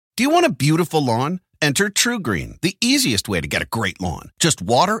Do you want a beautiful lawn? Enter TruGreen, the easiest way to get a great lawn. Just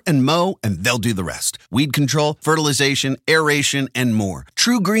water and mow, and they'll do the rest. Weed control, fertilization, aeration, and more.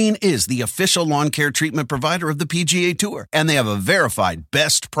 TruGreen is the official lawn care treatment provider of the PGA Tour, and they have a verified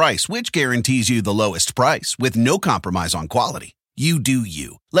best price, which guarantees you the lowest price with no compromise on quality. You do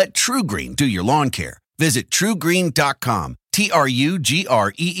you. Let TruGreen do your lawn care. Visit TruGreen.com,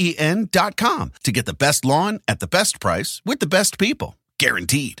 TruGreen.com, to get the best lawn at the best price with the best people.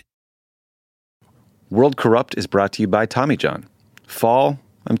 Guaranteed. World Corrupt is brought to you by Tommy John. Fall,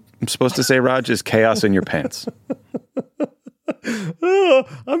 I'm supposed to say, Raj, is chaos in your pants. Oh,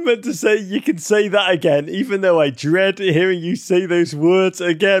 I meant to say you can say that again, even though I dread hearing you say those words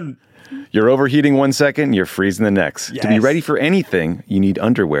again. You're overheating 1 second, you're freezing the next. Yes. To be ready for anything, you need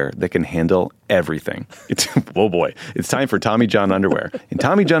underwear that can handle everything. Oh boy, it's time for Tommy John underwear. In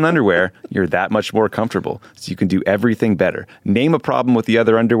Tommy John underwear, you're that much more comfortable, so you can do everything better. Name a problem with the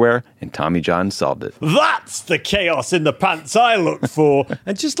other underwear, and Tommy John solved it. That's the chaos in the pants I look for.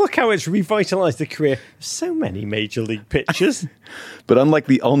 And just look how it's revitalized the career of so many major league pitchers. But unlike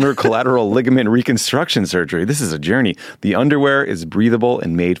the ulnar collateral ligament reconstruction surgery, this is a journey. The underwear is breathable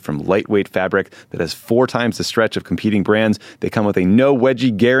and made from lightweight fabric that has 4 times the stretch of competing brands. They come with a no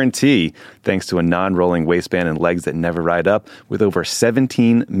wedgie guarantee, thanks to a non-rolling waistband and legs that never ride up, with over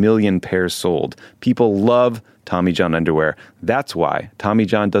 17 million pairs sold. People love Tommy John underwear. That's why Tommy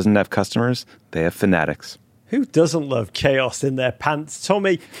John doesn't have customers, they have fanatics. Who doesn't love chaos in their pants?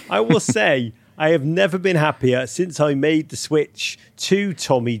 Tommy, I will say, I have never been happier since I made the switch to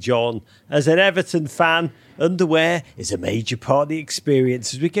Tommy John. As an Everton fan, underwear is a major part of the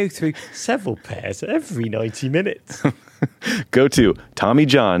experience as we go through several pairs every 90 minutes. Go to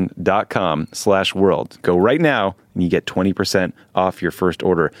TommyJohn.com/world. Go right now and you get 20% off your first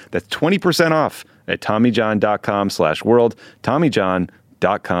order. That's 20% off at TommyJohn.com/world.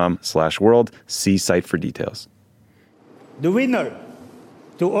 TommyJohn.com/world. See site for details. The winner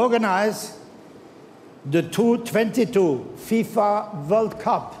to organize the 2022 FIFA World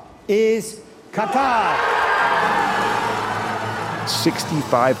Cup is Qatar.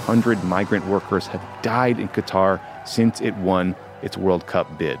 6,500 migrant workers have died in Qatar since it won its World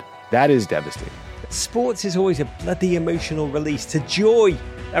Cup bid. That is devastating. Sports is always a bloody emotional release to joy,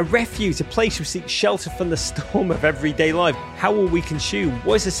 a refuge, a place we seek shelter from the storm of everyday life. How will we consume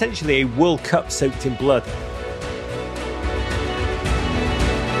what is essentially a World Cup soaked in blood?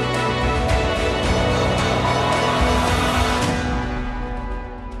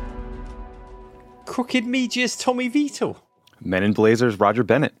 Crooked Media's Tommy Vietor. Men in Blazers, Roger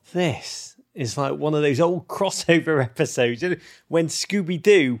Bennett. This is like one of those old crossover episodes when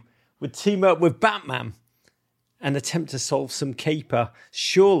Scooby-Doo would team up with Batman and attempt to solve some caper.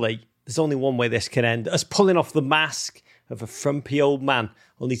 Surely there's only one way this can end, us pulling off the mask of a frumpy old man,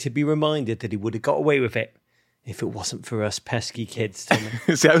 only to be reminded that he would have got away with it if it wasn't for us pesky kids, Tommy.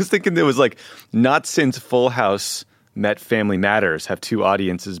 See, I was thinking there was not since Full House met Family Matters have two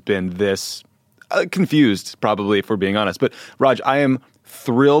audiences been this confused, probably, if we're being honest. But Raj, I am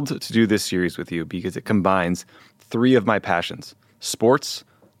thrilled to do this series with you because it combines 3 of my passions: sports,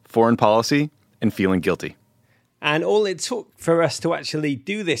 foreign policy, and feeling guilty. And all it took for us to actually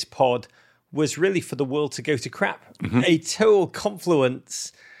do this pod was really for the world to go to crap. Mm-hmm. A total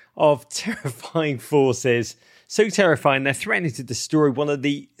confluence of terrifying forces. So terrifying, they're threatening to destroy one of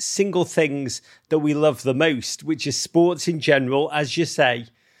the single things that we love the most, which is sports in general, as you say,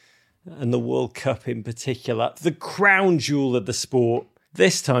 and the World Cup in particular. The crown jewel of the sport.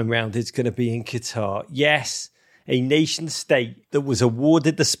 This time round, it's going to be in Qatar. Yes, a nation state that was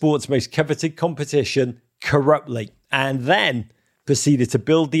awarded the sport's most coveted competition corruptly, and then proceeded to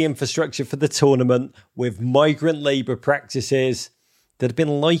build the infrastructure for the tournament with migrant labour practices that have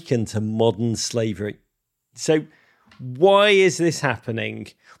been likened to modern slavery. So why is this happening?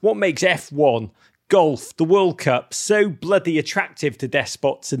 What makes F1, golf, the World Cup so bloody attractive to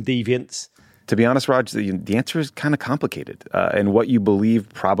despots and deviants? To be honest, Raj, the answer is kind of complicated, and what you believe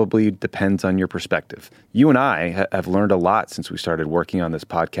probably depends on your perspective. You and I have learned a lot since we started working on this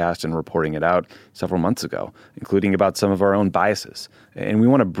podcast and reporting it out several months ago, including about some of our own biases. And we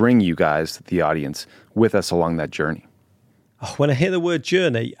want to bring you guys, the audience, with us along that journey. Oh, when I hear the word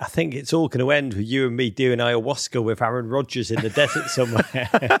journey, I think it's all going to end with you and me doing ayahuasca with Aaron Rodgers in the desert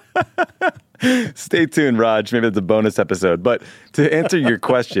somewhere. Stay tuned, Raj. Maybe it's a bonus episode. But to answer your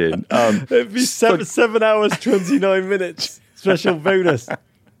question... it'd be 7 hours, 29 minutes. Special bonus.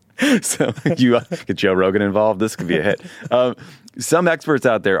 So you get Joe Rogan involved, this could be a hit. Some experts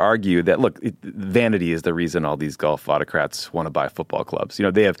out there argue that, look, vanity is the reason all these golf autocrats want to buy football clubs. You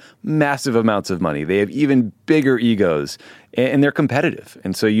know, they have massive amounts of money. They have even bigger egos, and they're competitive.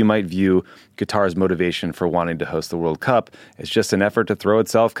 And so you might view Qatar's motivation for wanting to host the World Cup as just an effort to throw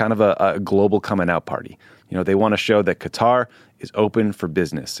itself kind of a global coming out party. You know, they want to show that Qatar is open for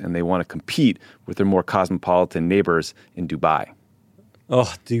business, and they want to compete with their more cosmopolitan neighbors in Dubai.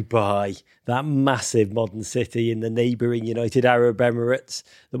 Oh, Dubai, that massive modern city in the neighbouring United Arab Emirates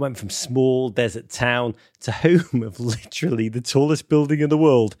that went from small desert town to home of literally the tallest building in the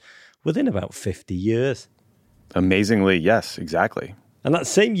world within about 50 years. Amazingly, yes, exactly. And that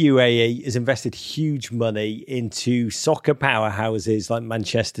same UAE has invested huge money into soccer powerhouses like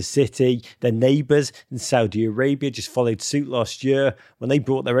Manchester City. Their neighbours in Saudi Arabia just followed suit last year when they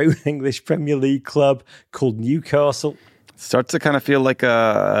brought their own English Premier League club called Newcastle. Starts to kind of feel like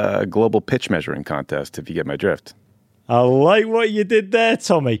a global pitch measuring contest, if you get my drift. I like what you did there,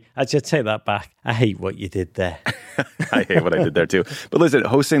 Tommy. Actually, I take that back. I hate what you did there. I hate what I did there, too. But listen,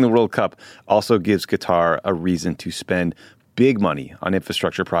 hosting the World Cup also gives Qatar a reason to spend big money on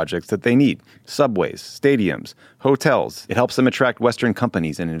infrastructure projects that they need. Subways, stadiums, hotels. It helps them attract Western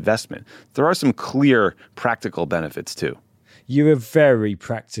companies and investment. There are some clear practical benefits, too. You're a very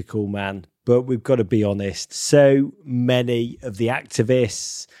practical man. But we've got to be honest, so many of the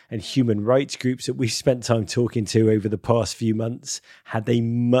activists and human rights groups that we've spent time talking to over the past few months had a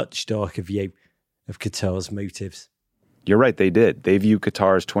much darker view of Qatar's motives. You're right, they did. They view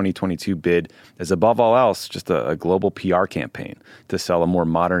Qatar's 2022 bid as, above all else, just a global PR campaign to sell a more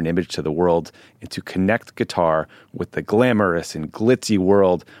modern image to the world and to connect Qatar with the glamorous and glitzy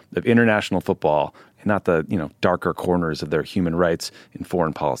world of international football and not the, darker corners of their human rights and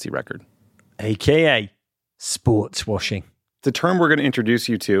foreign policy record. AKA sportswashing. It's a term we're going to introduce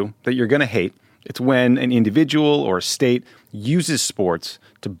you to that you're going to hate. It's when an individual or a state uses sports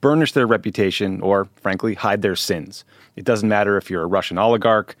to burnish their reputation or, frankly, hide their sins. It doesn't matter if you're a Russian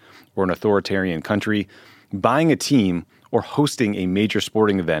oligarch or an authoritarian country. Buying a team or hosting a major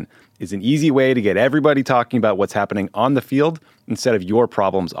sporting event is an easy way to get everybody talking about what's happening on the field instead of your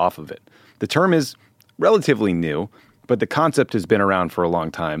problems off of it. The term is relatively new, but the concept has been around for a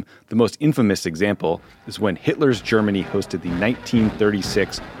long time. The most infamous example is when Hitler's Germany hosted the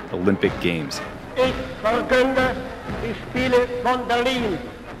 1936 Olympic Games.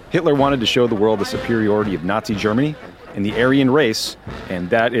 Hitler wanted to show the world the superiority of Nazi Germany and the Aryan race, and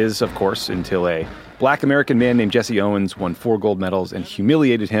that is, of course, until a black American man named Jesse Owens won 4 gold medals and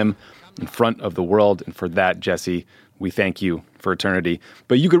humiliated him in front of the world. And for that, Jesse, we thank you for eternity.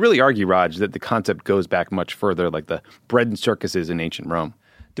 But you could really argue, Raj, that the concept goes back much further, like the bread and circuses in ancient Rome.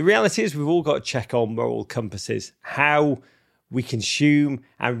 The reality is we've all got to check our moral compasses, how we consume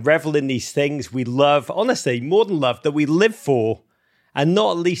and revel in these things we love, honestly, more than love, that we live for, and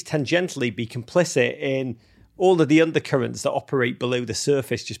not at least tangentially be complicit in all of the undercurrents that operate below the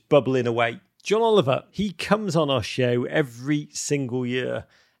surface, just bubbling away. John Oliver, he comes on our show every single year,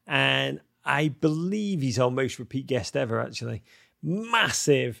 and I believe he's our most repeat guest ever, actually.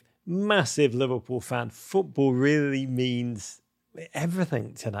 Massive, massive Liverpool fan. Football really means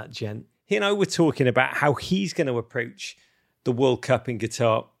everything to that gent. He and I were talking about how he's going to approach the World Cup in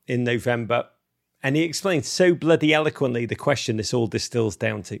Qatar in November. And he explained so bloody eloquently the question this all distills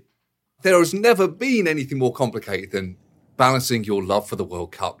down to. There has never been anything more complicated than balancing your love for the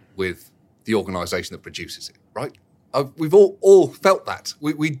World Cup with the organisation that produces it, right? We've all felt that.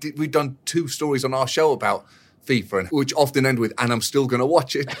 We've done 2 stories on our show about FIFA, which often end with, and I'm still going to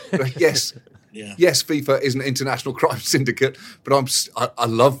watch it. Yes, yeah. Yes, FIFA is an international crime syndicate, but I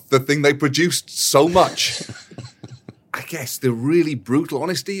love the thing they produced so much. I guess the really brutal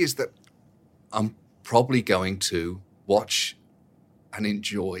honesty is that I'm probably going to watch and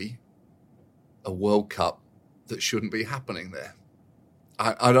enjoy a World Cup that shouldn't be happening there.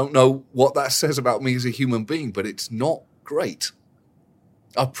 I don't know what that says about me as a human being, but it's not great.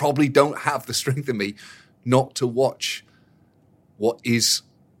 I probably don't have the strength in me not to watch what is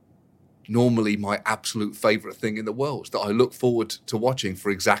normally my absolute favourite thing in the world, that I look forward to watching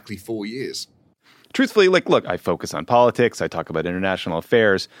for exactly 4 years. Truthfully, look, I focus on politics, I talk about international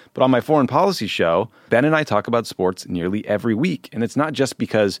affairs, but on my foreign policy show, Ben and I talk about sports nearly every week. And it's not just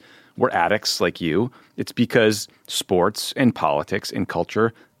because we're addicts like you. It's because sports and politics and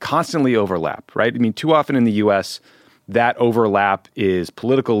culture constantly overlap, right? I mean, too often in the U.S., that overlap is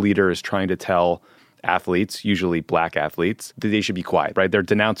political leaders trying to tell athletes, usually black athletes, that they should be quiet, right? They're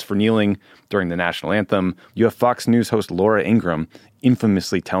denounced for kneeling during the national anthem. You have Fox News host Laura Ingraham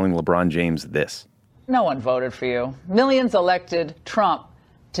infamously telling LeBron James this. No one voted for you. Millions elected Trump.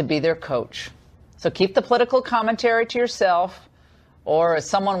 to be their coach. So keep the political commentary to yourself, or as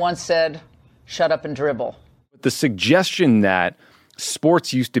someone once said, shut up and dribble. The suggestion that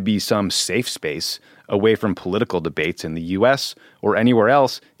sports used to be some safe space away from political debates in the U.S. or anywhere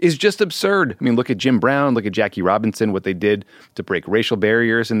else is just absurd. I mean, look at Jim Brown, look at Jackie Robinson, what they did to break racial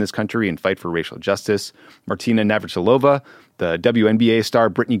barriers in this country and fight for racial justice. Martina Navratilova, the WNBA star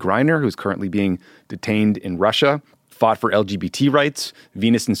Brittany Griner, who's currently being detained in Russia, fought for LGBT rights.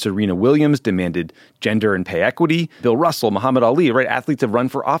 Venus and Serena Williams demanded gender and pay equity. Bill Russell, Muhammad Ali, right? Athletes have run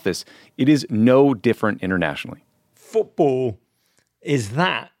for office. It is no different internationally. Football is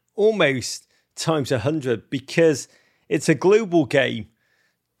that almost times 100 because it's a global game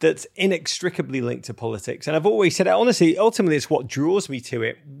that's inextricably linked to politics. And I've always said, honestly, ultimately, it's what draws me to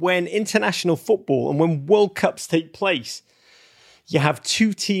it. When international football and when World Cups take place, you have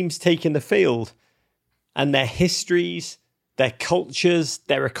two teams taking the field and their histories, their cultures,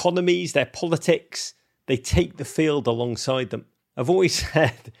 their economies, their politics, they take the field alongside them. I've always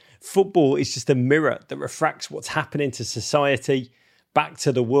said football is just a mirror that refracts what's happening to society, back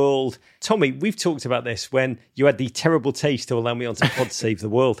to the world. Tommy, we've talked about this when you had the terrible taste to allow me on to Pod Save the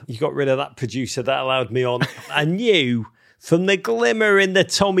World. You got rid of that producer that allowed me on. I knew from the glimmer in the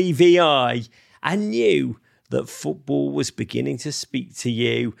Tommy VI, I knew that football was beginning to speak to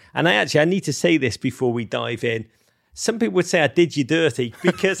you. And I need to say this before we dive in. Some people would say I did you dirty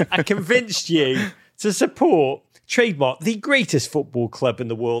because I convinced you to support trademark the greatest football club in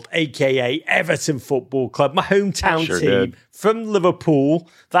the world, aka Everton Football Club, my hometown team from Liverpool,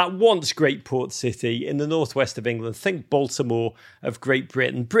 that once great port city in the northwest of England. Think Baltimore of Great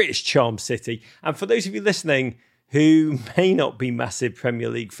Britain, British charm city. And for those of you listening who may not be massive Premier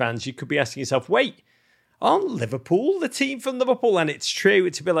League fans, you could be asking yourself, wait, aren't Liverpool the team from Liverpool? And it's true.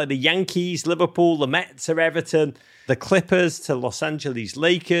 It's a bit like the Yankees, Liverpool, the Mets or Everton, the Clippers to Los Angeles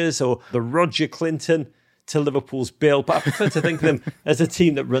Lakers, or the Roger Clinton to Liverpool's Bill. But I prefer to think of them as a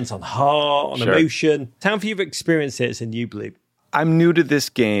team that runs on heart, on emotion. How have you experienced it as a new blue? I'm new to this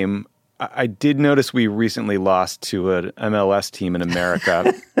game. I did notice we recently lost to an MLS team in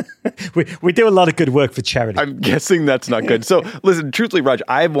America. we do a lot of good work for charity. I'm guessing that's not good. So listen, truthfully, Raj,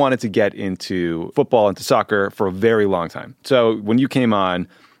 I've wanted to get into football, into soccer for a very long time. So when you came on,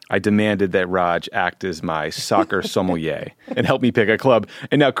 I demanded that Raj act as my soccer sommelier and help me pick a club.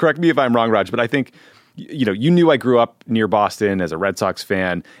 And now correct me if I'm wrong, Raj, but I think you knew I grew up near Boston as a Red Sox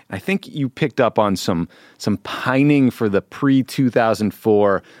fan. I think you picked up on some pining for the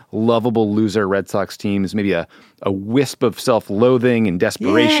pre-2004 lovable loser Red Sox teams, maybe a wisp of self-loathing and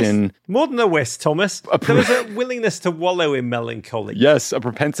desperation. Yes. More than a wisp, Thomas. There was a willingness to wallow in melancholy. Yes, a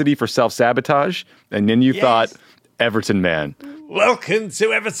propensity for self-sabotage. And then you thought, Everton man. Welcome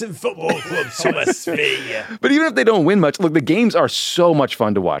to Everton Football Club, Thomas V. But even if they don't win much, look, the games are so much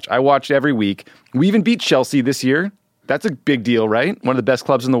fun to watch. I watch every week. We even beat Chelsea this year. That's a big deal, right? One of the best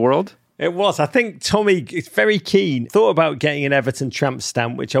clubs in the world. It was. I think Tommy is very keen. Thought about getting an Everton tramp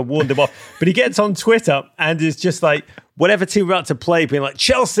stamp, which I warned him off. But he gets on Twitter and is just like, whatever team we're about to play, being like,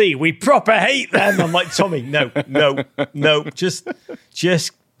 Chelsea, we proper hate them. I'm like, Tommy, no. Just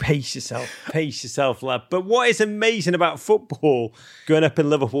pace yourself, lad. But what is amazing about football, growing up in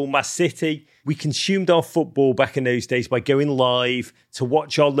Liverpool, my city, we consumed our football back in those days by going live to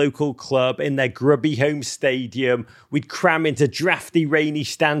watch our local club in their grubby home stadium. We'd cram into drafty, rainy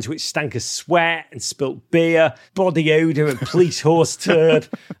stands which stank of sweat and spilt beer, body odour and police horse turd,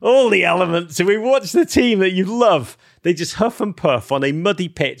 all the elements. And we watched the team that you love. They just huff and puff on a muddy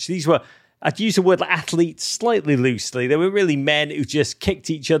pitch. These were, I'd use the word athletes slightly loosely. They were really men who just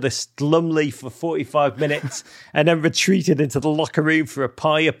kicked each other glumly for 45 minutes and then retreated into the locker room for a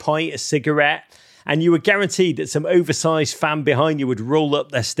pie, a pint, a cigarette. And you were guaranteed that some oversized fan behind you would roll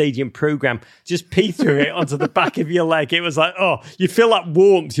up their stadium program, just pee through it onto the back of your leg. It was like, oh, you feel that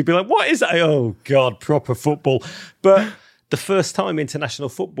warmth. You'd be like, what is that? Oh, God, proper football. But the first time international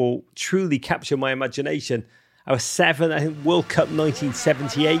football truly captured my imagination, I was 7, I think World Cup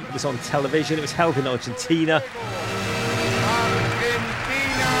 1978 was on television. It was held in Argentina.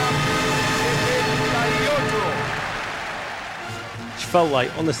 Which felt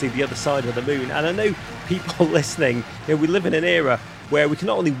like, honestly, the other side of the moon. And I know people listening, we live in an era where we can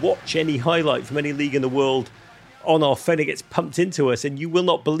not only watch any highlight from any league in the world on our phone, it gets pumped into us. And you will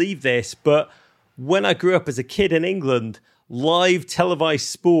not believe this, but when I grew up as a kid in England, live televised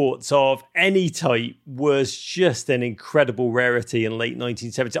sports of any type was just an incredible rarity in late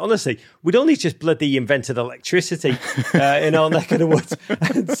 1970s. Honestly, we'd only just bloody invented electricity in our neck of the woods.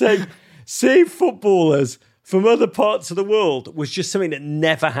 And so seeing footballers from other parts of the world was just something that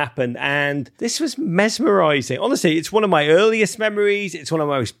never happened. And this was mesmerizing. Honestly, it's one of my earliest memories. It's one of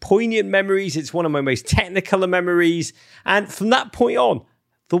my most poignant memories. It's one of my most technicolor memories. And from that point on,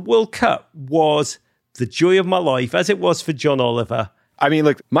 the World Cup was the joy of my life, as it was for John Oliver. I mean,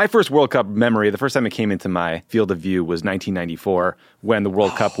 look, my first World Cup memory, the first time it came into my field of view was 1994 when the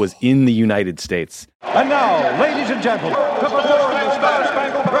World Cup was in the United States. And now, ladies and gentlemen, to perform the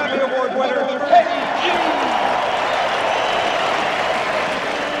Star-Spangled Grammy Award winner,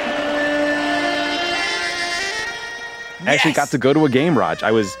 I actually got to go to a game, Raj.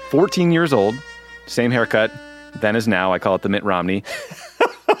 I was 14 years old, same haircut then as now. I call it the Mitt Romney.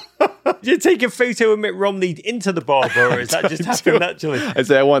 Did you take a photo of Mitt Romney into the barber, or is that just happened naturally? I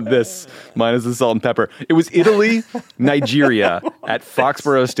say, I want this, minus the salt and pepper. It was Italy, Nigeria at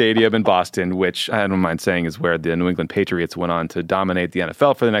Foxborough Stadium in Boston, which I don't mind saying is where the New England Patriots went on to dominate the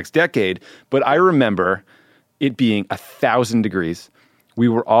NFL for the next decade. But I remember it being 1,000 degrees. We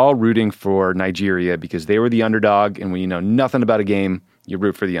were all rooting for Nigeria because they were the underdog, and when you know nothing about a game, you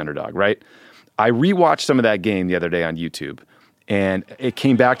root for the underdog, right? I rewatched some of that game the other day on YouTube, and it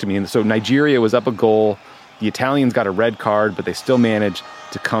came back to me. And so Nigeria was up a goal. The Italians got a red card, but they still managed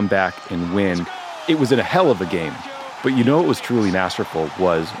to come back and win. It was a hell of a game. But you know what was truly masterful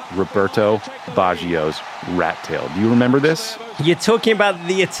was Roberto Baggio's rat tail. Do you remember this? You're talking about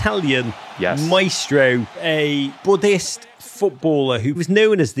the Italian maestro, a Buddhist footballer who was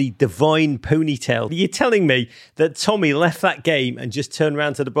known as the Divine Ponytail. You're telling me that Tommy left that game and just turned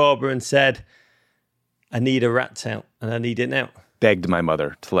around to the barber and said, I need a rat tail and I need it now. Begged my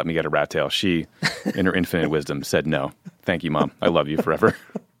mother to let me get a rat tail. She, in her infinite wisdom, said no. Thank you, Mom. I love you forever.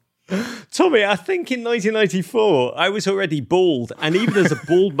 Tommy, I think in 1994, I was already bald. And even as a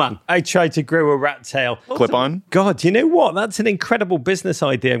bald man, I tried to grow a rat tail. Clip on? God, you know what? That's an incredible business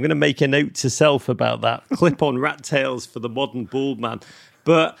idea. I'm going to make a note to self about that. Clip on rat tails for the modern bald man.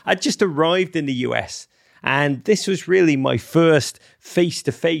 But I just arrived in the US. And this was really my first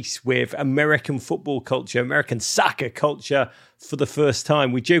face-to-face with American football culture, American soccer culture for the first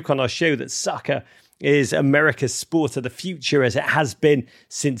time. We joke on our show that soccer is America's sport of the future, as it has been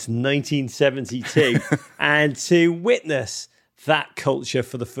since 1972. And to witness that culture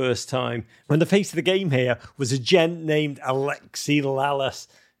for the first time, when the face of the game here was a gent named Alexi Lalas,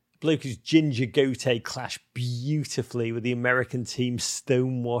 bloke whose ginger goatee clashed beautifully with the American team's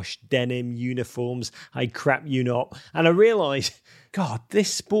stonewashed denim uniforms. I crap you not. And I realised, God,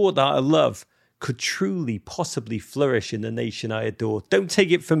 this sport that I love could truly possibly flourish in the nation I adore. Don't take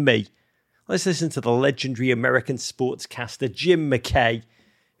it from me. Let's listen to the legendary American sportscaster Jim McKay,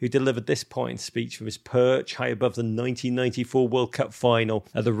 who delivered this point speech from his perch high above the 1994 World Cup final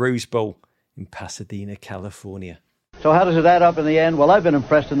at the Rose Bowl in Pasadena, California. So how does it add up in the end? Well, I've been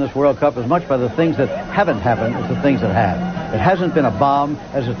impressed in this World Cup as much by the things that haven't happened as the things that have. It hasn't been a bomb,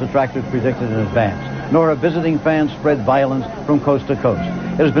 as its detractors predicted in advance, nor have visiting fans spread violence from coast to coast.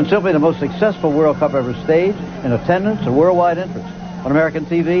 It has been simply the most successful World Cup ever staged in attendance and worldwide interest. On American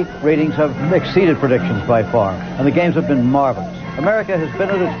TV, ratings have exceeded predictions by far, and the games have been marvelous. America has been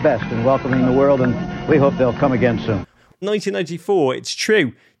at its best in welcoming the world, and we hope they'll come again soon. 1994, it's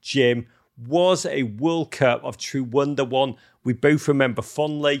true, Jim, was a World Cup of true wonder, one we both remember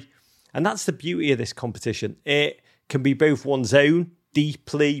fondly. And that's the beauty of this competition. It can be both one's own,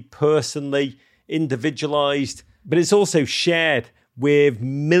 deeply, personally, individualized, but it's also shared with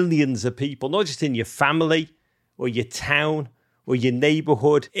millions of people, not just in your family or your town or your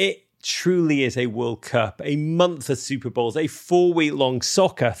neighborhood. It truly is a World Cup, a month of Super Bowls, a 4-week-long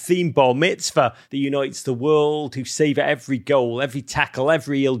soccer-themed bar mitzvah that unites the world, who savour every goal, every tackle,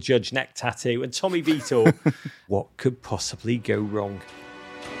 every ill-judged neck tattoo. And Tommy Vietor, what could possibly go wrong?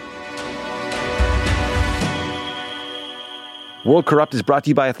 World Corrupt is brought to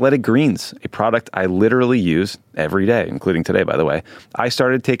you by Athletic Greens, a product I literally use every day, including today, by the way. I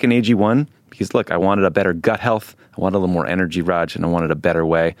started taking AG1 because, look, I wanted a better gut health, I wanted a little more energy, Raj, and I wanted a better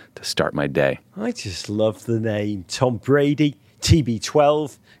way to start my day. I just love the name. Tom Brady,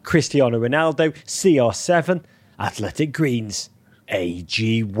 TB12, Cristiano Ronaldo, CR7, Athletic Greens,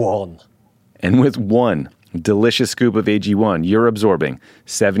 AG1. And with one delicious scoop of AG1, you're absorbing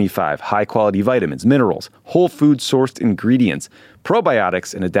 75 high-quality vitamins, minerals, whole food-sourced ingredients,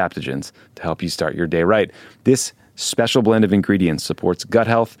 probiotics, and adaptogens to help you start your day right. This special blend of ingredients supports gut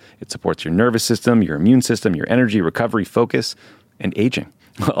health. It supports your nervous system, your immune system, your energy, recovery, focus, and aging.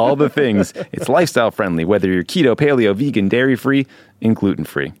 All the things. It's lifestyle-friendly, whether you're keto, paleo, vegan, dairy-free, and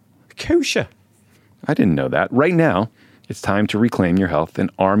gluten-free. Kosher. I didn't know that. Right now, It's time to reclaim your health and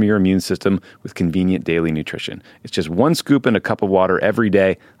arm your immune system with convenient daily nutrition. It's just 1 scoop in a cup of water every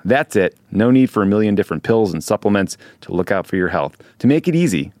day. That's it. No need for a million different pills and supplements to look out for your health. To make it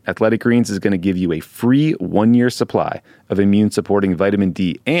easy, Athletic Greens is going to give you a free 1-year supply of immune-supporting vitamin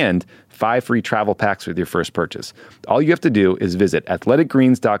D and 5 free travel packs with your first purchase. All you have to do is visit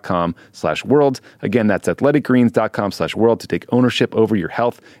athleticgreens.com/world. Again, that's athleticgreens.com/world to take ownership over your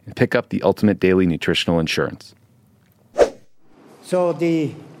health and pick up the ultimate daily nutritional insurance. So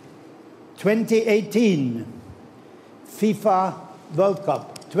the 2018 FIFA World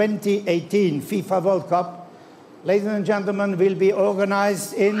Cup, 2018 FIFA World Cup, ladies and gentlemen, will be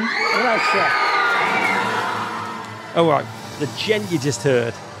organized in Russia. All right, the gent you just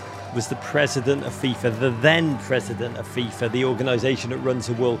heard was the president of FIFA, the then president of FIFA, the organisation that runs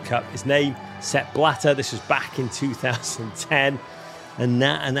the World Cup. His name, Sepp Blatter. This was back in 2010, and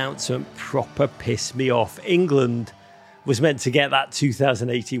that announcement proper pissed me off. England was meant to get that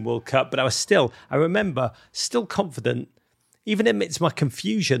 2018 World Cup, but I remember still confident, even amidst my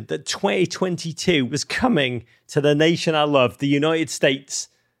confusion, that 2022 was coming to the nation I loved, the United States.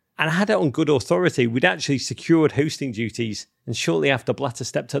 And I had it on good authority. We'd actually secured hosting duties. And shortly after, Blatter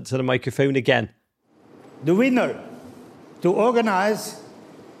stepped up to the microphone again. The winner to organize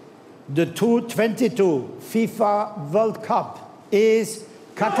the 2022 FIFA World Cup is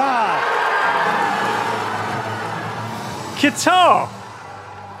Qatar. Qatar!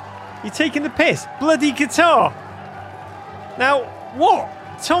 You're taking the piss. Bloody Qatar! Now, what?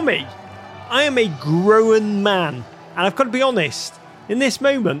 Tommy, I am a grown man. And I've got to be honest, in this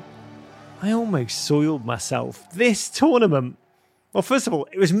moment, I almost soiled myself. This tournament, well, first of all,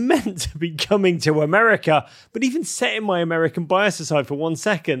 it was meant to be coming to America, but even setting my American bias aside for 1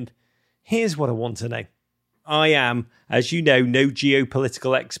 second, here's what I want to know. I am, as you know, no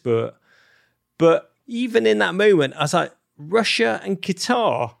geopolitical expert, but even in that moment, I was like, Russia and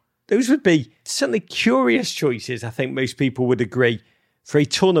Qatar, those would be certainly curious choices, I think most people would agree, for a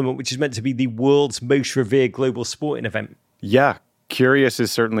tournament which is meant to be the world's most revered global sporting event. Yeah. Curious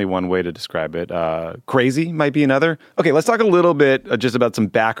is certainly one way to describe it. Crazy might be another. Okay, let's talk a little bit just about some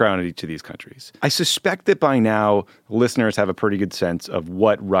background at each of these countries. I suspect that by now, listeners have a pretty good sense of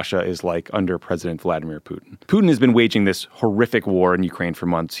what Russia is like under President Vladimir Putin. Putin has been waging this horrific war in Ukraine for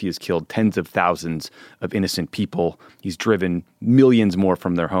months. He has killed tens of thousands of innocent people. He's driven millions more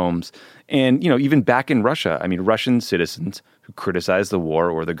from their homes. And, even back in Russia, Russian citizens who criticize the war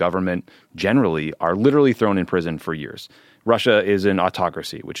or the government generally are literally thrown in prison for years. Russia is an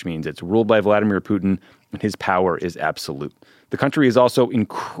autocracy, which means it's ruled by Vladimir Putin, and his power is absolute. The country is also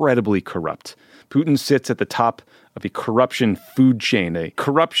incredibly corrupt. Putin sits at the top of a corruption food chain, a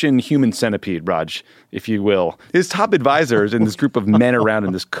corruption human centipede, Raj, if you will. His top advisors and this group of men around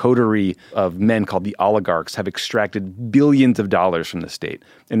him, this coterie of men called the oligarchs, have extracted billions of dollars from the state,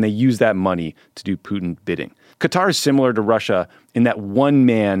 and they use that money to do Putin bidding. Qatar is similar to Russia in that one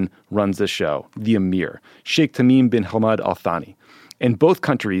man runs the show, the emir, Sheikh Tamim bin Hamad Al Thani. And both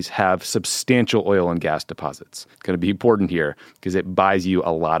countries have substantial oil and gas deposits. It's going to be important here because it buys you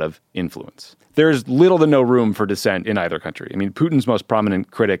a lot of influence. There's little to no room for dissent in either country. Putin's most prominent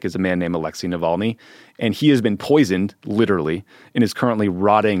critic is a man named Alexei Navalny, and he has been poisoned, literally, and is currently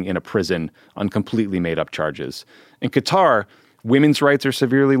rotting in a prison on completely made-up charges. In Qatar, women's rights are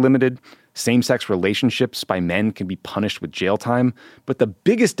severely limited. Same-sex relationships by men can be punished with jail time. But the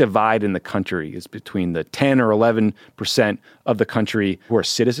biggest divide in the country is between the 10 or 11% of the country who are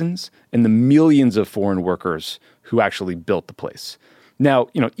citizens and the millions of foreign workers who actually built the place. Now,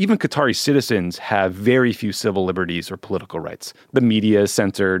 even Qatari citizens have very few civil liberties or political rights. The media is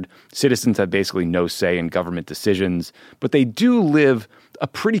censored. Citizens have basically no say in government decisions. But they do live a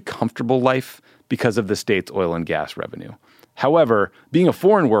pretty comfortable life because of the state's oil and gas revenue. However, being a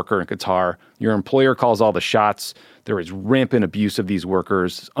foreign worker in Qatar, your employer calls all the shots. There is rampant abuse of these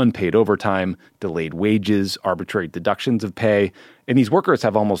workers, unpaid overtime, delayed wages, arbitrary deductions of pay, and these workers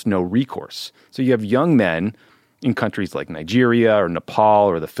have almost no recourse. So you have young men in countries like Nigeria or Nepal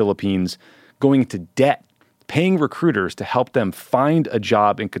or the Philippines going into debt, paying recruiters to help them find a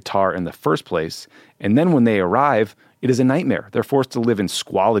job in Qatar in the first place. And then when they arrive, it is a nightmare. They're forced to live in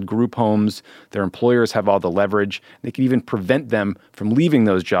squalid group homes. Their employers have all the leverage. They can even prevent them from leaving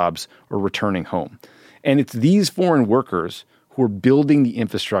those jobs or returning home. And it's these foreign workers who are building the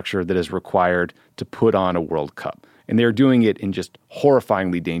infrastructure that is required to put on a World Cup. And they're doing it in just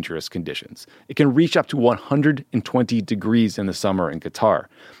horrifyingly dangerous conditions. It can reach up to 120 degrees in the summer in Qatar.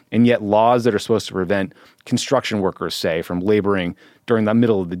 And yet laws that are supposed to prevent construction workers, say, from laboring during the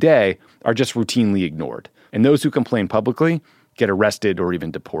middle of the day are just routinely ignored. And those who complain publicly get arrested or even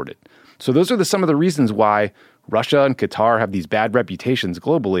deported. So those are some of the reasons why Russia and Qatar have these bad reputations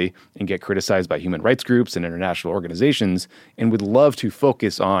globally and get criticized by human rights groups and international organizations and would love to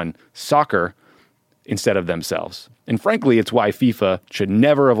focus on soccer instead of themselves. And frankly, it's why FIFA should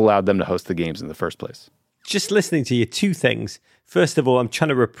never have allowed them to host the games in the first place. Just listening to you, two things. First of all, I'm trying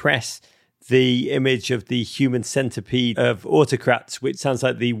to repress the image of the human centipede of autocrats, which sounds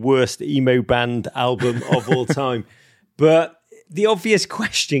like the worst emo band album of all time. But the obvious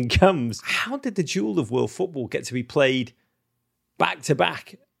question comes, how did the jewel of world football get to be played back to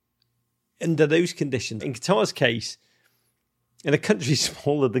back under those conditions? In Qatar's case, in a country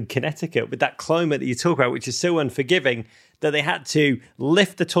smaller than Connecticut, with that climate that you talk about, which is so unforgiving, that they had to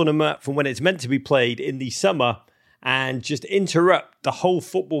lift the tournament from when it's meant to be played in the summer and just interrupt the whole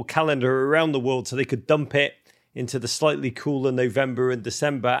football calendar around the world so they could dump it into the slightly cooler November and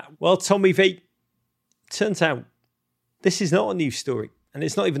December. Well, Tommy V, turns out this is not a news story. And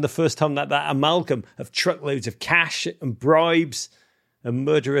it's not even the first time that amalgam of truckloads of cash and bribes and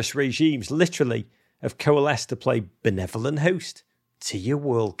murderous regimes literally have coalesced to play benevolent host to your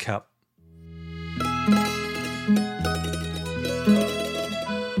World Cup.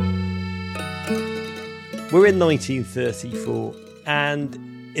 We're in 1934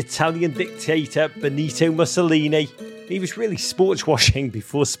 and Italian dictator Benito Mussolini, he was really sportswashing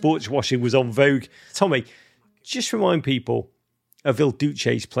before sportswashing was on vogue. Tommy, just remind people of Il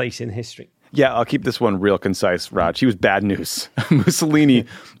Duce's place in history. Yeah, I'll keep this one real concise, Raj. He was bad news. Mussolini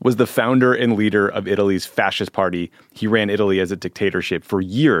was the founder and leader of Italy's fascist party. He ran Italy as a dictatorship for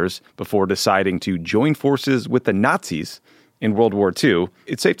years before deciding to join forces with the Nazis in World War II.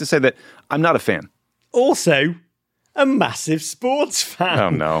 It's safe to say that I'm not a fan. Also, a massive sports fan. Oh,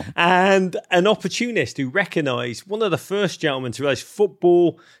 no. And an opportunist who recognised, one of the first gentlemen to realise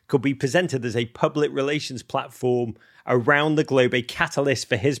football could be presented as a public relations platform around the globe, a catalyst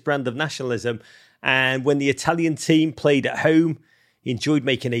for his brand of nationalism. And when the Italian team played at home, he enjoyed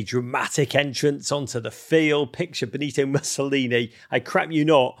making a dramatic entrance onto the field. Picture Benito Mussolini, I crap you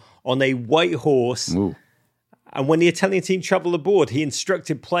not, on a white horse. Ooh. And when the Italian team travelled abroad, he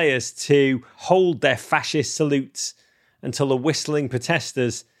instructed players to hold their fascist salutes until the whistling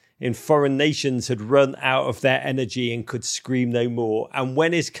protesters in foreign nations had run out of their energy and could scream no more. And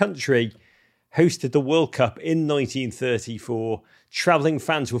when his country hosted the World Cup in 1934, travelling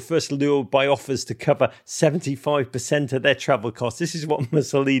fans were first lured by offers to cover 75% of their travel costs. This is what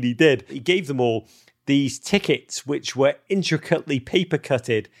Mussolini did. He gave them all these tickets, which were intricately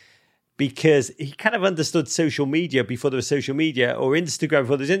paper-cutted, because he kind of understood social media before there was social media, or Instagram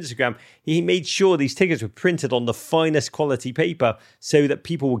before there was Instagram. He made sure these tickets were printed on the finest quality paper so that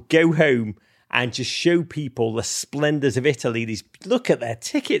people would go home and just show people the splendours of Italy. Look at their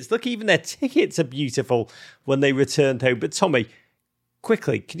tickets. Look, even their tickets are beautiful when they returned home. But Tommy,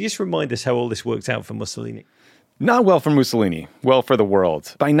 quickly, can you just remind us how all this worked out for Mussolini? Not well for Mussolini, well for the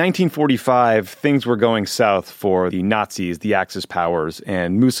world. By 1945, things were going south for the Nazis, the Axis powers,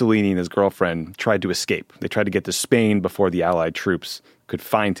 and Mussolini and his girlfriend tried to escape. They tried to get to Spain before the Allied troops could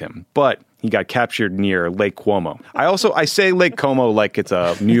find him. But he got captured near Lake Como. I say Lake Como like it's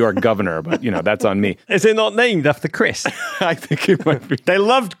a New York governor, but, that's on me. Is it not named after Chris? I think it might be. They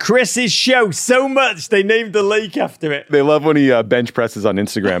loved Chris's show so much, they named the lake after it. They love when he bench presses on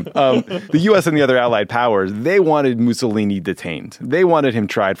Instagram. The U.S. and the other Allied powers, they wanted Mussolini detained. They wanted him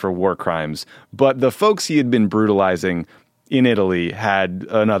tried for war crimes. But the folks he had been brutalizing in Italy had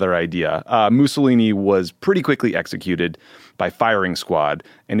another idea. Mussolini was pretty quickly executed by firing squad,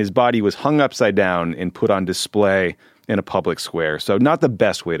 and his body was hung upside down and put on display in a public square. So not the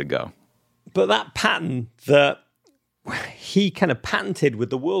best way to go. But that pattern that he kind of patented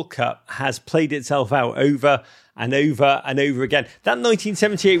with the World Cup has played itself out over and over and over again. That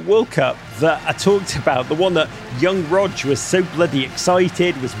 1978 World Cup that I talked about, the one that young Rog was so bloody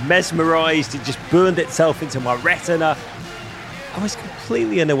excited, was mesmerised, it just burned itself into my retina. I was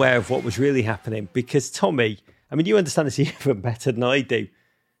completely unaware of what was really happening because, Tommy, I mean, you understand this even better than I do.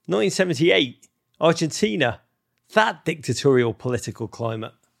 1978, Argentina, that dictatorial political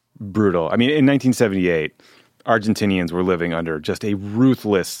climate. Brutal. I mean, in 1978, Argentinians were living under just a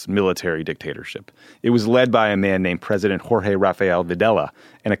ruthless military dictatorship. It was led by a man named President Jorge Rafael Videla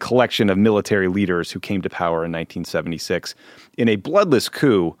and a collection of military leaders who came to power in 1976 in a bloodless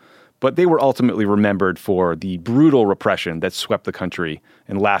coup. But they were ultimately remembered for the brutal repression that swept the country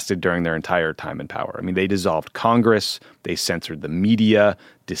and lasted during their entire time in power. I mean, they dissolved Congress, they censored the media,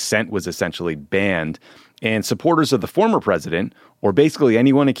 dissent was essentially banned. And supporters of the former president, or basically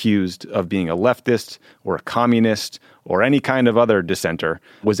anyone accused of being a leftist or a communist or any kind of other dissenter,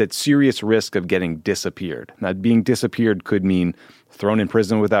 was at serious risk of getting disappeared. Now, being disappeared could mean thrown in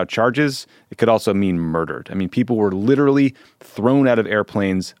prison without charges. It could also mean murdered. I mean, people were literally thrown out of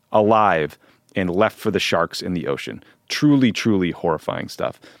airplanes alive and left for the sharks in the ocean. Truly, truly horrifying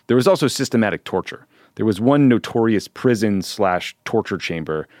stuff. There was also systematic torture. There was one notorious prison/torture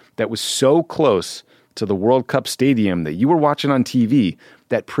chamber that was so close to the World Cup stadium that you were watching on TV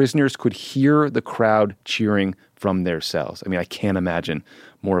that prisoners could hear the crowd cheering from their cells. I mean, I can't imagine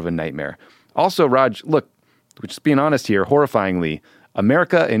more of a nightmare. Also, Raj, look, just being honest here, horrifyingly,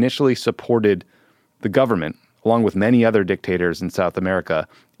 America initially supported the government, along with many other dictators in South America,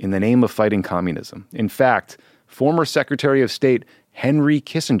 in the name of fighting communism. In fact, former Secretary of State Henry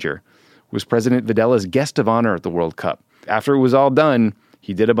Kissinger was President Videla's guest of honor at the World Cup. After it was all done,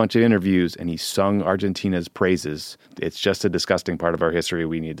 he did a bunch of interviews and he sung Argentina's praises. It's just a disgusting part of our history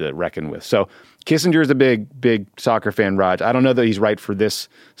we need to reckon with. So Kissinger is a big soccer fan, Raj. I don't know that he's right for this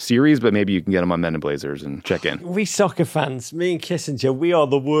series, but maybe you can get him on Men in Blazers and check in. We soccer fans, me and Kissinger, we are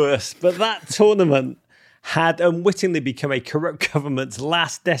the worst. But that tournament had unwittingly become a corrupt government's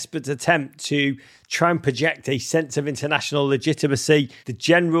last desperate attempt to try and project a sense of international legitimacy. The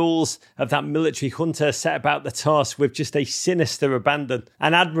generals of that military junta set about the task with just a sinister abandon.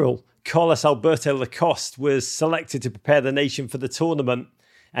 An admiral, Carlos Alberto Lacoste, was selected to prepare the nation for the tournament,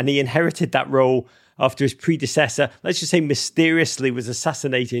 and he inherited that role after his predecessor, let's just say mysteriously, was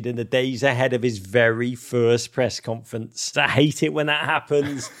assassinated in the days ahead of his very first press conference. I hate it when that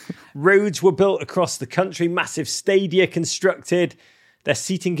happens. Roads were built across the country, massive stadia constructed. Their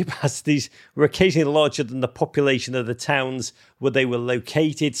seating capacities were occasionally larger than the population of the towns where they were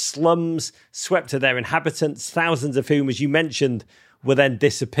located. Slums swept to their inhabitants, thousands of whom, as you mentioned, were then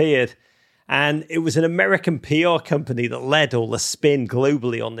disappeared. And it was an American PR company that led all the spin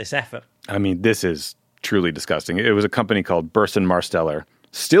globally on this effort. I mean, this is truly disgusting. It was a company called Burson Marsteller,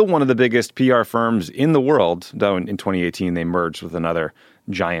 still one of the biggest PR firms in the world, though in 2018 they merged with another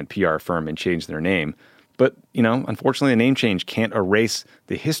giant PR firm and changed their name. But, unfortunately, a name change can't erase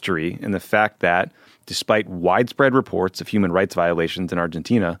the history and the fact that despite widespread reports of human rights violations in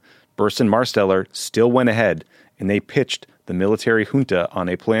Argentina, Burson Marsteller still went ahead and they pitched the military junta on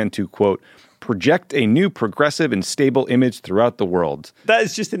a plan to, quote, project a new progressive and stable image throughout the world. That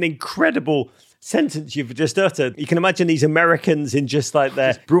is just an incredible sentence you've just uttered. You can imagine these Americans in just like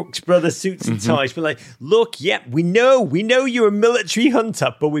their Brooks Brothers suits and ties, but like, look, we know you're a military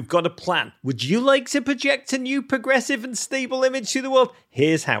junta, but we've got a plan. Would you like to project a new progressive and stable image to the world?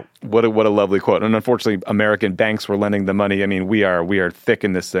 Here's how. What a lovely quote. And unfortunately, American banks were lending the money. I mean, we are thick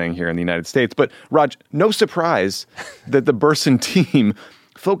in this thing here in the United States. But Raj, no surprise that the Burson team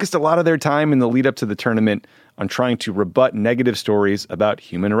focused a lot of their time in the lead up to the tournament on trying to rebut negative stories about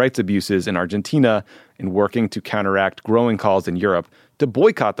human rights abuses in Argentina and working to counteract growing calls in Europe to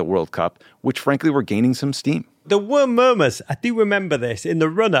boycott the World Cup, which frankly were gaining some steam. There were murmurs, I do remember this, in the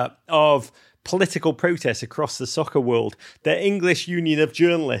run-up of political protests across the soccer world. The English Union of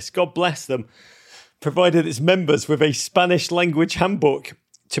Journalists, God bless them, provided its members with a Spanish language handbook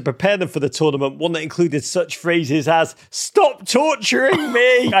to prepare them for the tournament, one that included such phrases as, "Stop torturing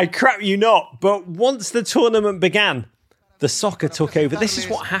me!" I crap you not. But once the tournament began, the soccer took over. This is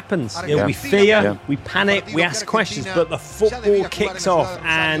what happens. We fear, we panic, we ask questions, but the football kicks off.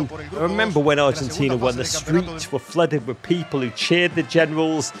 And I remember when Argentina won, the streets were flooded with people who cheered the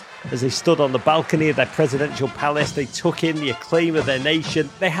generals as they stood on the balcony of their presidential palace. They took in the acclaim of their nation.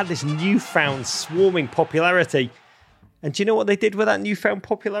 They had this newfound swarming popularity. And do you know what they did with that newfound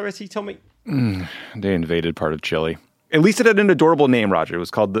popularity, Tommy? They invaded part of Chile. At least it had an adorable name, Roger. It was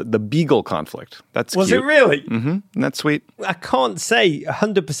called the Beagle Conflict. That's Was cute. it really? Mm-hmm. That's sweet. I can't say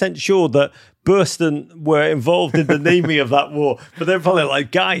 100% sure that Burson were involved in the naming of that war, but they're probably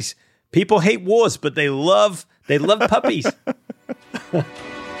like, guys, people hate wars, but they love puppies.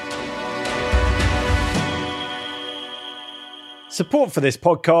 Support for this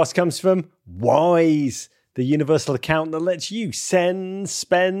podcast comes from Wise, the universal account that lets you send,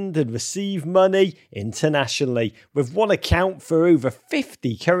 spend, and receive money internationally. With one account for over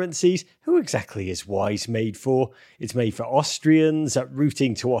 50 currencies, who exactly is Wise made for? It's made for Austrians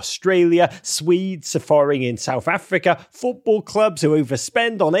routing to Australia, Swedes safaring in South Africa, football clubs who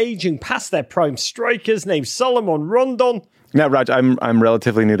overspend on aging past their prime strikers named Solomon Rondon. Now, Raj, I'm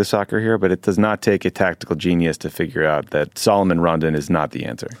relatively new to soccer here, but it does not take a tactical genius to figure out that Solomon Rondon is not the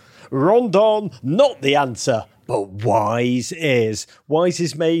answer. Rondon, not the answer, but Wise is. Wise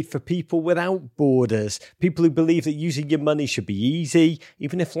is made for people without borders, people who believe that using your money should be easy,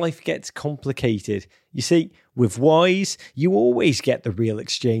 even if life gets complicated. You see, with Wise, you always get the real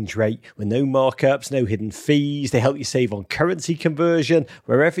exchange rate with no markups, no hidden fees. They help you save on currency conversion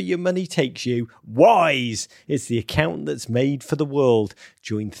wherever your money takes you. Wise! It's the account that's made for the world.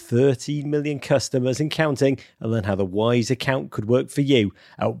 Join 13 million customers and counting and learn how the Wise account could work for you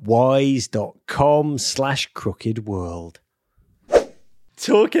at wise.com/crookedworld.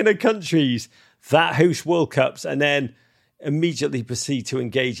 Talking of countries that host World Cups and then immediately proceed to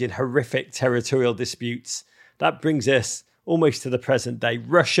engage in horrific territorial disputes. That brings us almost to the present day.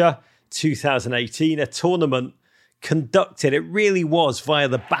 Russia, 2018, a tournament conducted, it really was via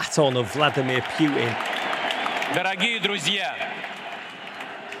the baton of Vladimir Putin.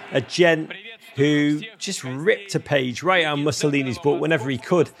 A gent who just ripped a page right out of Mussolini's book whenever he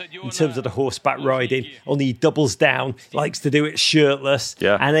could in terms of the horseback riding, only he doubles down, likes to do it shirtless.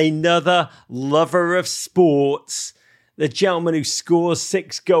 Yeah. And another lover of sports, the gentleman who scores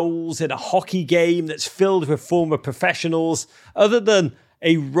 6 goals in a hockey game that's filled with former professionals, other than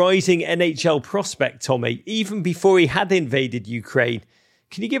a rising NHL prospect, Tommy, even before he had invaded Ukraine.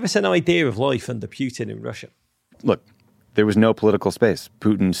 Can you give us an idea of life under Putin in Russia? Look, there was no political space.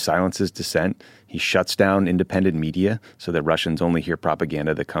 Putin silences dissent. He shuts down independent media so that Russians only hear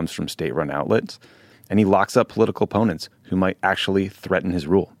propaganda that comes from state-run outlets. And he locks up political opponents who might actually threaten his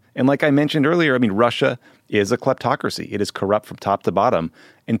rule. And like I mentioned earlier, Russia is a kleptocracy. It is corrupt from top to bottom.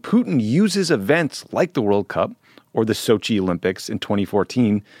 And Putin uses events like the World Cup or the Sochi Olympics in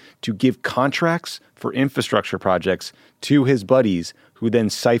 2014 to give contracts for infrastructure projects to his buddies who then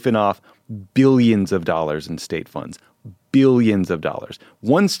siphon off billions of dollars in state funds. Billions of dollars.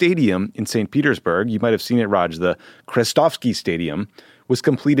 One stadium in St. Petersburg, you might have seen it, Raj, the Krestovsky Stadium, was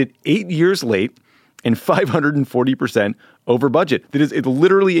completed 8 years late and 540% over budget. It's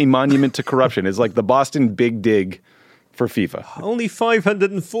literally a monument to corruption. It's like the Boston Big Dig for FIFA. Only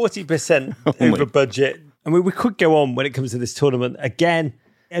 540% over budget. We could go on when it comes to this tournament. Again,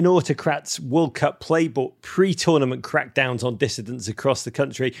 an autocrat's World Cup playbook, pre-tournament crackdowns on dissidents across the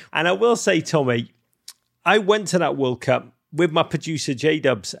country. And I will say, Tommy, I went to that World Cup with my producer,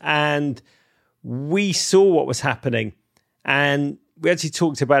 J-Dubs, and we saw what was happening. And we actually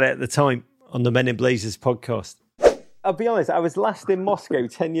talked about it at the time on the Men in Blazers podcast. I'll be honest, I was last in Moscow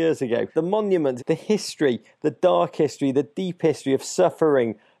 10 years ago. The monument, the history, the dark history, the deep history of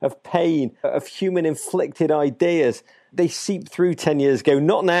suffering, of pain, of human-inflicted ideas, they seeped through 10 years ago.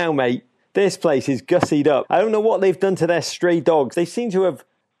 Not now, mate. This place is gussied up. I don't know what they've done to their stray dogs. They seem to have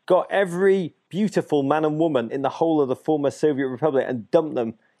got every beautiful man and woman in the whole of the former Soviet Republic and dumped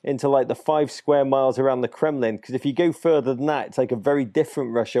them into like the 5 square miles around the Kremlin. Because if you go further than that, it's like a very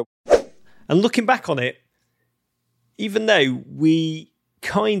different Russia. And looking back on it, even though we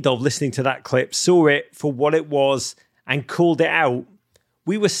kind of, listening to that clip, saw it for what it was and called it out,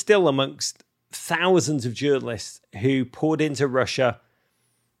 we were still amongst thousands of journalists who poured into Russia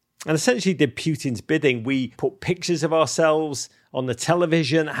and essentially did Putin's bidding. We put pictures of ourselves on the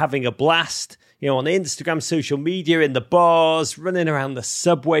television, having a blast, on Instagram, social media, in the bars, running around the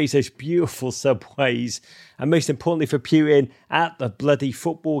subways, those beautiful subways, and most importantly for Putin, at the bloody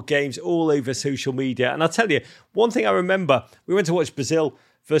football games all over social media. And I'll tell you, one thing I remember, we went to watch Brazil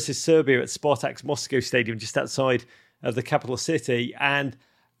versus Serbia at Spartak's Moscow Stadium, just outside of the capital city. And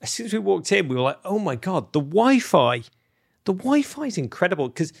as soon as we walked in, we were like, oh my God, the Wi-Fi. The Wi-Fi is incredible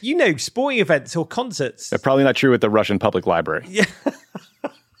because, sporting events or concerts. They're probably not true at the Russian Public Library. Yeah.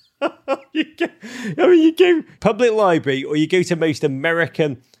 You go public library or you go to most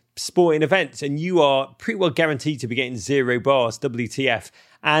American sporting events and you are pretty well guaranteed to be getting 0 bars, WTF.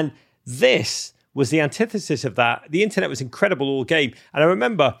 And this was the antithesis of that. The internet was incredible all game. And I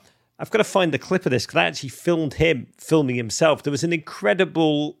remember, I've got to find the clip of this because I actually filmed him filming himself. There was an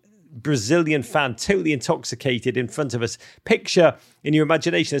incredible Brazilian fan, totally intoxicated in front of us. Picture in your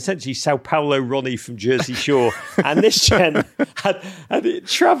imagination, essentially Sao Paulo Ronnie from Jersey Shore. And this gen had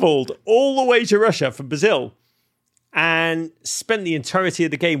travelled all the way to Russia from Brazil and spent the entirety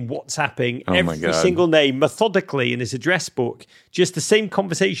of the game WhatsApping every single name methodically in his address book. Just the same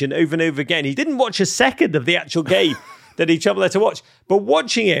conversation over and over again. He didn't watch a second of the actual game that he travelled there to watch. But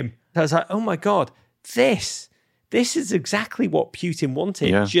watching him, I was like, oh my God, this is exactly what Putin wanted.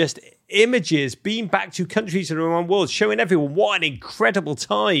 Yeah. Just images being back to countries around the world, showing everyone what an incredible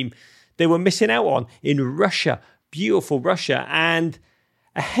time they were missing out on in Russia, beautiful Russia. And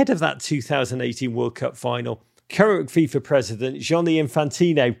ahead of that 2018 World Cup final, current FIFA president, Gianni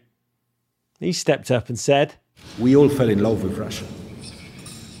Infantino, he stepped up and said, we all fell in love with Russia.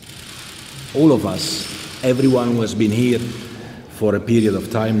 All of us, everyone who has been here for a period of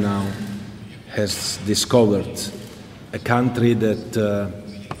time now, has discovered a country that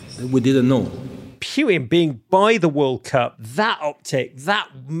we didn't know. Putin being by the World Cup, that optic, that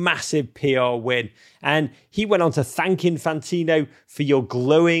massive PR win. And he went on to thank Infantino for your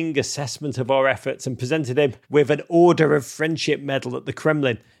glowing assessment of our efforts and presented him with an Order of Friendship medal at the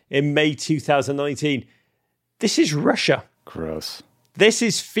Kremlin in May 2019. This is Russia. Gross. This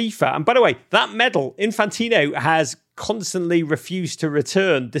is FIFA. And by the way, that medal, Infantino has constantly refused to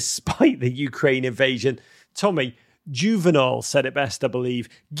return despite the Ukraine invasion. Tommy, Juvenal said it best, I believe.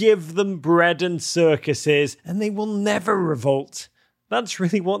 Give them bread and circuses and they will never revolt. That's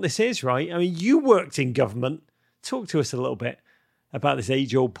really what this is, right? I mean, you worked in government. Talk to us a little bit about this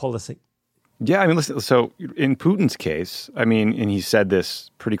age-old policy. Yeah, I mean, listen, so in Putin's case, I mean, and he said this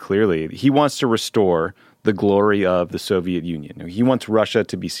pretty clearly, he wants to restore the glory of the Soviet Union. He wants Russia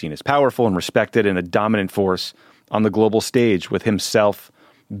to be seen as powerful and respected and a dominant force on the global stage with himself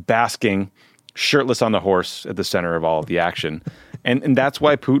basking shirtless on the horse at the center of all of the action. And that's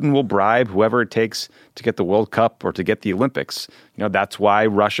why Putin will bribe whoever it takes to get the World Cup or to get the Olympics. You know, that's why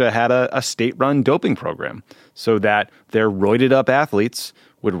Russia had a state-run doping program so that their roided up athletes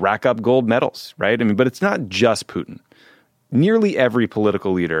would rack up gold medals, right? I mean, but it's not just Putin. Nearly every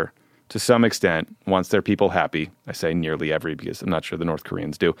political leader, to some extent, wants their people happy. I say nearly every because I'm not sure the North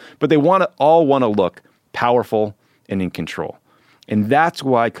Koreans do. But they all want to look powerful and in control. And that's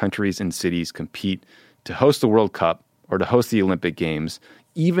why countries and cities compete to host the World Cup or to host the Olympic Games,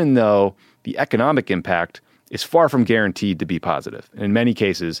 even though the economic impact is far from guaranteed to be positive, and in many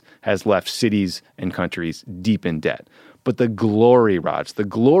cases has left cities and countries deep in debt. But the glory, Raj, the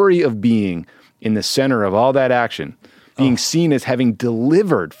glory of being in the center of all that action, being seen as having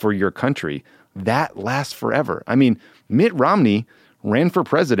delivered for your country, that lasts forever. I mean, Mitt Romney ran for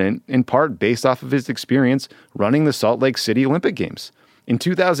president in part based off of his experience running the Salt Lake City Olympic Games. In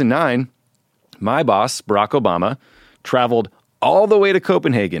 2009, my boss, Barack Obama, traveled all the way to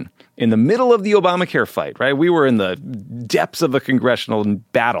Copenhagen in the middle of the Obamacare fight, right? We were in the depths of a congressional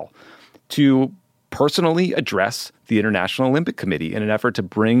battle to personally address the International Olympic Committee in an effort to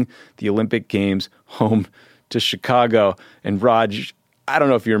bring the Olympic Games home to Chicago. And Raj, I don't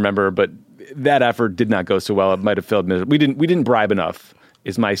know if you remember, but that effort did not go so well. It might have failed. We didn't bribe enough,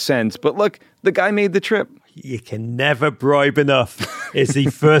 is my sense. But look, the guy made the trip. You can never bribe enough is the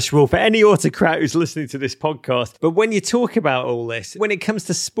first rule for any autocrat who's listening to this podcast. But when you talk about all this, when it comes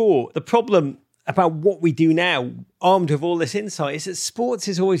to sport, the problem about what we do now, armed with all this insight, is that sports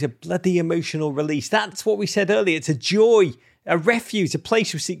is always a bloody emotional release. That's what we said earlier. It's a joy, a refuge, a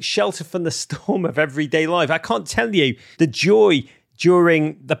place we seek shelter from the storm of everyday life. I can't tell you the joy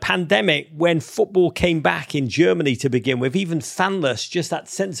during the pandemic when football came back in Germany to begin with, even fanless, just that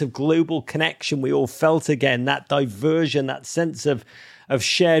sense of global connection we all felt again, that diversion, that sense of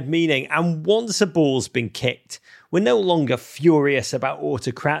shared meaning. And once a ball's been kicked, we're no longer furious about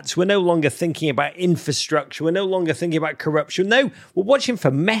autocrats. We're no longer thinking about infrastructure. We're no longer thinking about corruption. No, we're watching for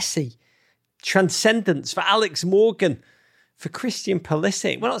Messi, transcendence, for Alex Morgan, for Christian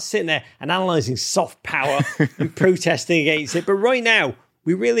Pulisic. We're not sitting there and analysing soft power and protesting against it. But right now,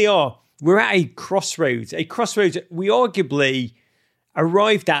 we really are. We're at a crossroads we arguably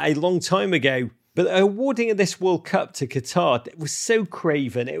arrived at a long time ago. But the awarding of this World Cup to Qatar, it was so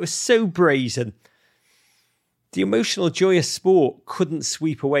craven. It was so brazen. The emotional joy of sport couldn't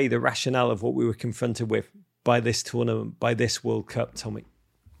sweep away the rationale of what we were confronted with by this tournament, by this World Cup, Tommy.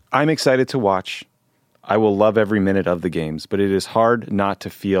 I'm excited to watch. I will love every minute of the games, but it is hard not to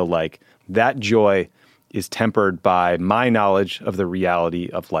feel like that joy is tempered by my knowledge of the reality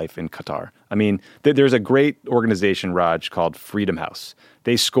of life in Qatar. I mean, there's a great organization, Raj, called Freedom House.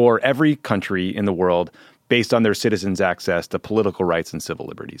 They score every country in the world based on their citizens' access to political rights and civil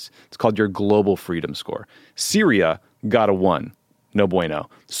liberties. It's called your Global Freedom Score. Syria got a 1. No bueno.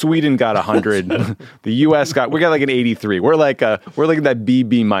 Sweden got 100. The U.S. we got like an 83. We're like in that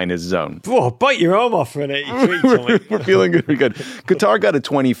B minus zone. Oh, bite your arm off for an 83, Tommy. We're feeling good. Qatar got a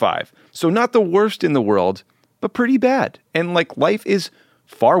 25. So not the worst in the world, but pretty bad. And like life is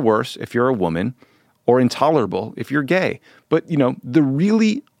far worse if you're a woman or intolerable if you're gay. But, you know, the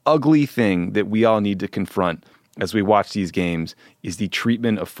really ugly thing that we all need to confront as we watch these games is the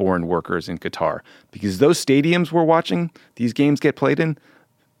treatment of foreign workers in Qatar. Because those stadiums we're watching, these games get played in,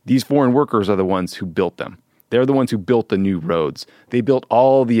 these foreign workers are the ones who built them. They're the ones who built the new roads. They built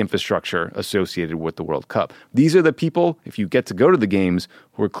all the infrastructure associated with the World Cup. These are the people, if you get to go to the games,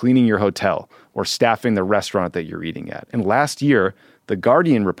 who are cleaning your hotel or staffing the restaurant that you're eating at. And last year, The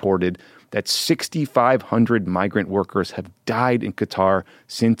Guardian reported that 6,500 migrant workers have died in Qatar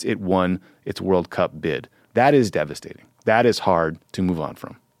since it won its World Cup bid. That is devastating. That is hard to move on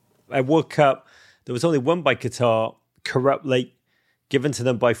from. A World Cup that was only won by Qatar corruptly, given to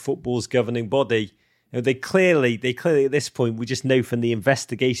them by football's governing body. They clearly at this point, we just know from the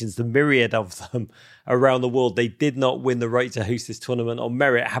investigations, the myriad of them around the world, they did not win the right to host this tournament on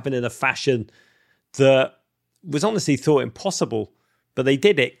merit. It happened in a fashion that was honestly thought impossible, but they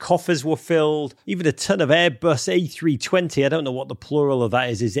did it. Coffers were filled, even a ton of Airbus A320. I don't know what the plural of that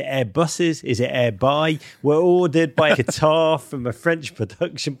is. Is it Airbuses? Is it Airbuy? Were ordered by Qatar from a French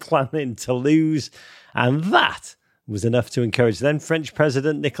production plant in Toulouse. And that was enough to encourage then French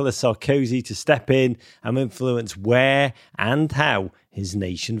President Nicolas Sarkozy to step in and influence where and how his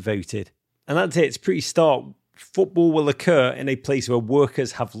nation voted. And that's it. It's pretty stark. Football will occur in a place where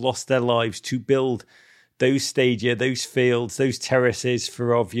workers have lost their lives to build those stadia, those fields, those terraces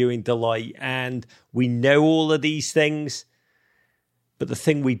for our viewing delight. And we know all of these things. But the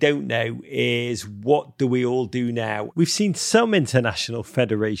thing we don't know is, what do we all do now? We've seen some international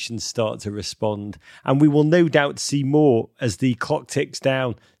federations start to respond, and we will no doubt see more as the clock ticks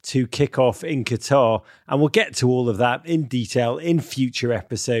down to kick off in Qatar. And we'll get to all of that in detail in future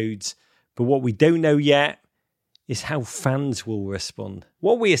episodes. But what we don't know yet is how fans will respond.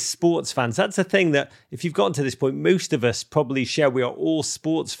 What we as sports fans, that's the thing that if you've gotten to this point, most of us probably share. We are all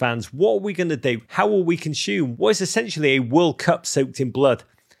sports fans. What are we going to do? How will we consume what is essentially a World Cup soaked in blood?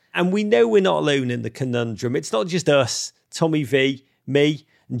 And we know we're not alone in the conundrum. It's not just us, Tommy V, me,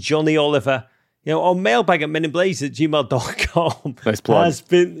 and Johnny Oliver. Our mailbag at meninblazers@gmail.com nice plug. Has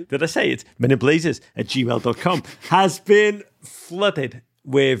been, did I say it? meninblazers@gmail.com has been flooded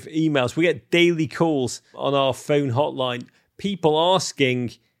with emails. We get daily calls on our phone hotline, people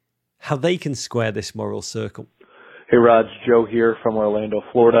asking how they can square this moral circle. Hey Raj, Joe here from Orlando,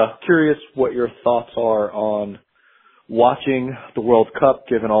 Florida. Curious what your thoughts are on watching the World Cup,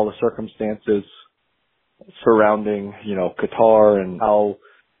 given all the circumstances surrounding, Qatar and how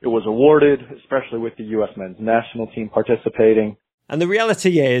it was awarded, especially with the U.S. men's national team participating. And the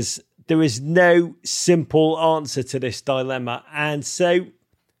reality is, there is no simple answer to this dilemma. And so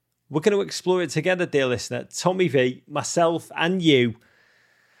we're going to explore it together, dear listener. Tommy V, myself and you,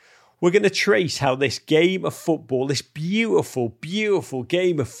 we're going to trace how this game of football, this beautiful, beautiful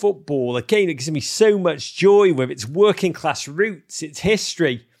game of football, a game that gives me so much joy with its working class roots, its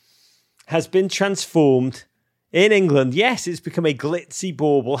history, has been transformed in England. Yes, it's become a glitzy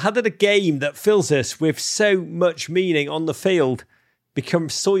bauble. How did a game that fills us with so much meaning on the field become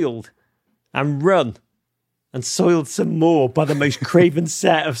soiled and run and soiled some more by the most craven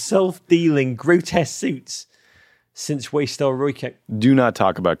set of self-dealing, grotesque suits since Waystar Roycoat? Do not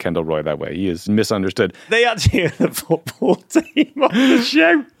talk about Kendall Roy that way. He is misunderstood. They actually are the football team on the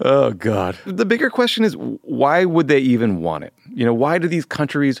show. Oh, God. The bigger question is, why would they even want it? Why do these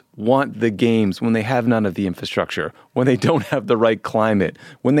countries want the games when they have none of the infrastructure, when they don't have the right climate,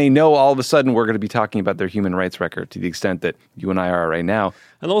 when they know all of a sudden we're going to be talking about their human rights record to the extent that you and I are right now?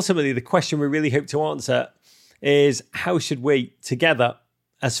 And ultimately, the question we really hope to answer is, how should we, together,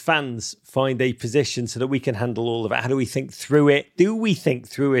 as fans, find a position so that we can handle all of it? How do we think through it? Do we think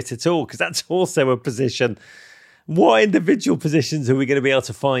through it at all? Because that's also a position. What individual positions are we going to be able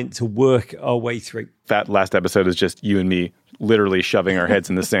to find to work our way through? That last episode is just you and me literally shoving our heads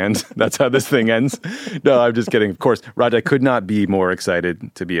in the sand. That's how this thing ends. No, I'm just kidding. Of course, Raj, I could not be more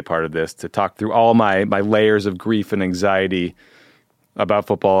excited to be a part of this, to talk through all my layers of grief and anxiety about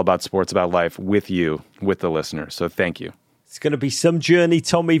football, about sports, about life with you, with the listeners. So thank you. It's going to be some journey,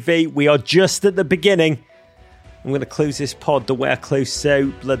 Tommy V. We are just at the beginning. I'm going to close this pod the way I close so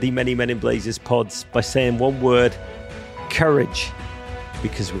bloody many Men in Blazers pods by saying one word: courage,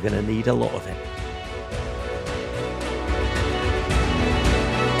 because we're going to need a lot of it.